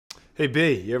Hey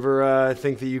B, you ever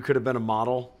think that you could have been a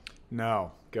model?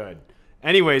 No. Good.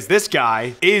 Anyways, this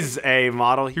guy is a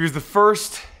model. He was the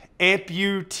first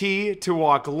amputee to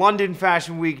walk London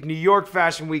Fashion Week, New York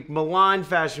Fashion Week, Milan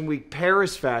Fashion Week,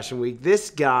 Paris Fashion Week.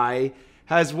 This guy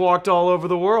has walked all over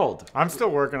the world. I'm still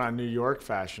working on New York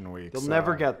Fashion Week. He'll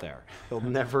never get there. He'll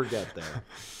never get there.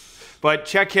 But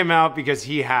check him out because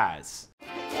he has.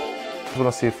 When I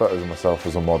see photos of myself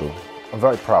as a model, I'm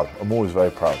very proud. I'm always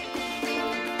very proud.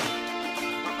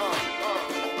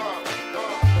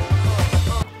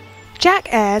 Jack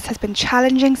Eyers has been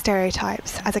challenging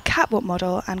stereotypes as a catwalk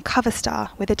model and cover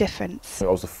star with a difference. I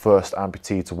was the first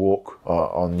amputee to walk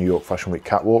on New York Fashion Week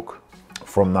catwalk.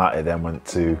 From that, it then went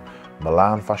to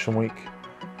Milan Fashion Week,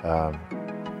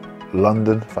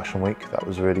 London Fashion Week. That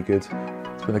was really good.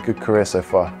 It's been a good career so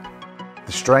far.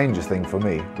 The strangest thing for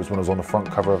me was when I was on the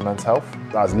front cover of Men's Health.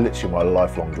 That was literally my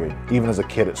lifelong dream. Even as a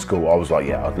kid at school, I was like,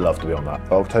 yeah, I'd love to be on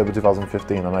that. October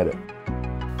 2015, I made it.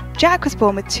 Jack was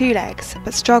born with 2 legs,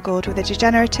 but struggled with a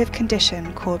degenerative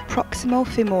condition called proximal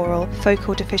femoral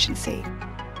focal deficiency.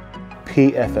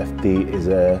 PFFD is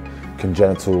a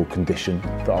congenital condition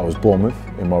that I was born with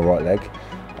in my right leg.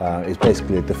 It's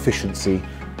basically a deficiency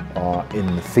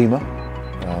in the femur.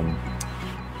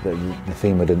 The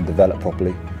femur didn't develop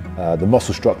properly. The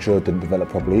muscle structure didn't develop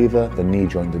properly either. The knee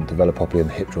joint didn't develop properly,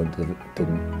 and the hip joint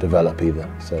didn't develop either.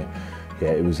 So, yeah,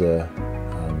 it was a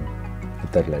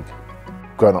dead leg.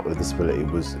 Growing up with a disability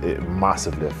it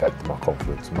massively affected my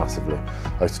confidence, massively.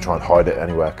 I used to try and hide it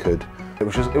any way I could. It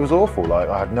was awful. Like,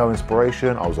 I had no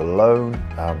inspiration, I was alone.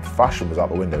 Fashion was out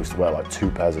the window. I used to wear like 2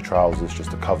 pairs of trousers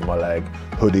just to cover my leg,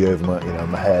 hoodie over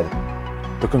my head.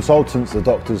 The consultants, the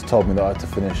doctors told me that I had to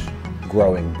finish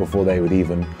growing before they would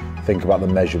even think about the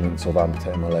measurements of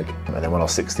amputating my leg. And then when I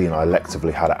was 16, I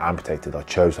electively had it amputated. I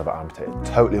chose to have it amputated.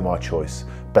 Totally my choice.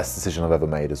 Best decision I've ever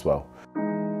made as well.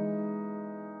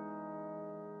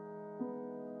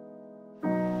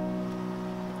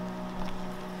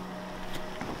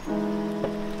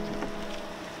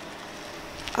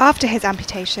 After his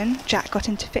amputation, Jack got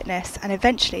into fitness and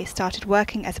eventually started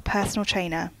working as a personal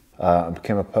trainer. I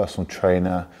became a personal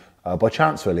trainer by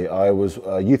chance, really. I was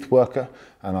a youth worker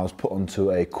and I was put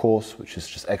onto a course which is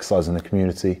just exercise in the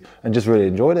community and just really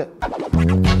enjoyed it.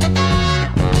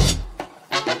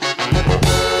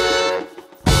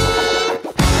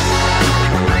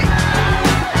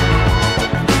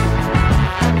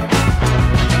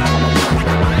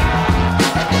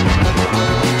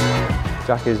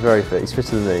 Jack is very fit, he's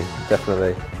fitter than me,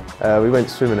 definitely. We went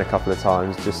swimming a couple of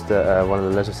times just at one of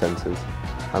the leisure centres,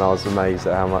 and I was amazed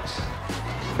at how much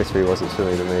fitter he was at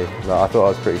swimming than me. Like, I thought I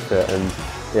was pretty fit, and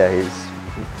yeah, he's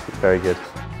very good.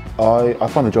 I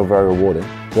find the job very rewarding.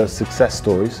 The success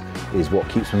stories is what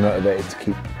keeps me motivated to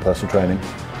keep personal training.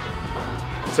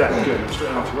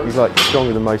 He's like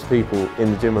stronger than most people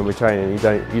in the gym when we're training.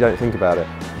 You don't think about it.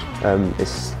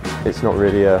 It's not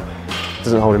really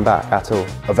doesn't hold him back at all.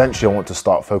 Eventually I want to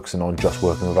start focusing on just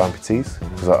working with amputees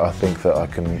because I think that I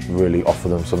can really offer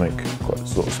them something quite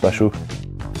sort of special.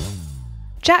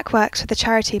 Jack works for the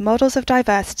charity Models of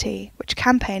Diversity, which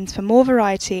campaigns for more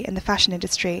variety in the fashion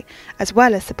industry, as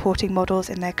well as supporting models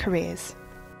in their careers.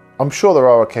 I'm sure there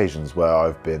are occasions where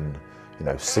I've been,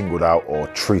 singled out or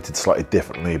treated slightly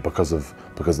differently because of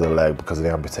the leg, because of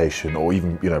the amputation, or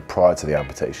even, prior to the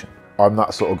amputation. I'm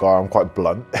that sort of guy, I'm quite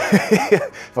blunt.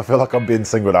 If I feel like I'm being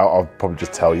singled out, I'll probably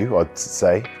just tell you, I'd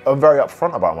say. I'm very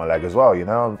upfront about my leg as well,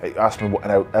 Ask me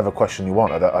whatever question you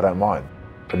want, I don't mind.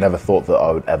 I never thought that I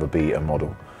would ever be a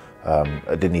model.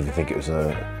 I didn't even think it was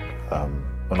an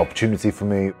opportunity for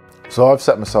me. So I've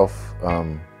set myself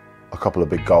a couple of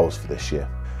big goals for this year.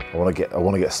 I want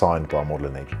to get signed by a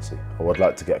modelling agency. I would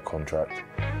like to get a contract.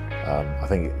 I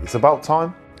think it's about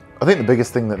time. I think the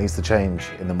biggest thing that needs to change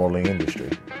in the modelling industry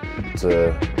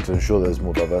to ensure there's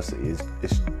more diversity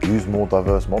is use more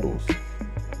diverse models.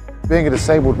 Being a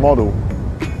disabled model,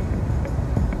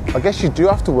 I guess you do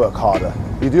have to work harder.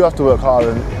 You do have to work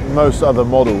harder than most other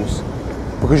models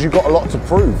because you've got a lot to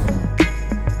prove.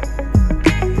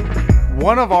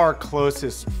 One of our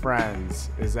closest friends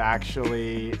is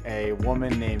actually a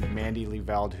woman named Mandy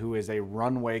Lieveld, who is a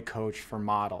runway coach for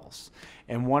models.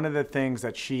 And one of the things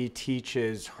that she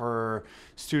teaches her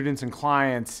students and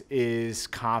clients is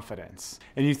confidence.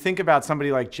 And you think about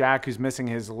somebody like Jack who's missing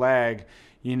his leg,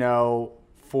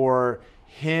 for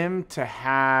him to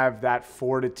have that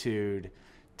fortitude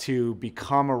to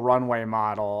become a runway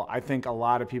model, I think a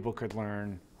lot of people could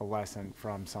learn a lesson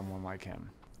from someone like him.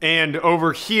 And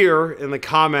over here in the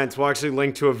comments, we'll actually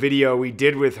link to a video we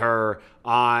did with her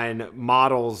on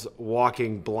models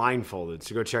walking blindfolded.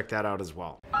 So go check that out as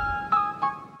well.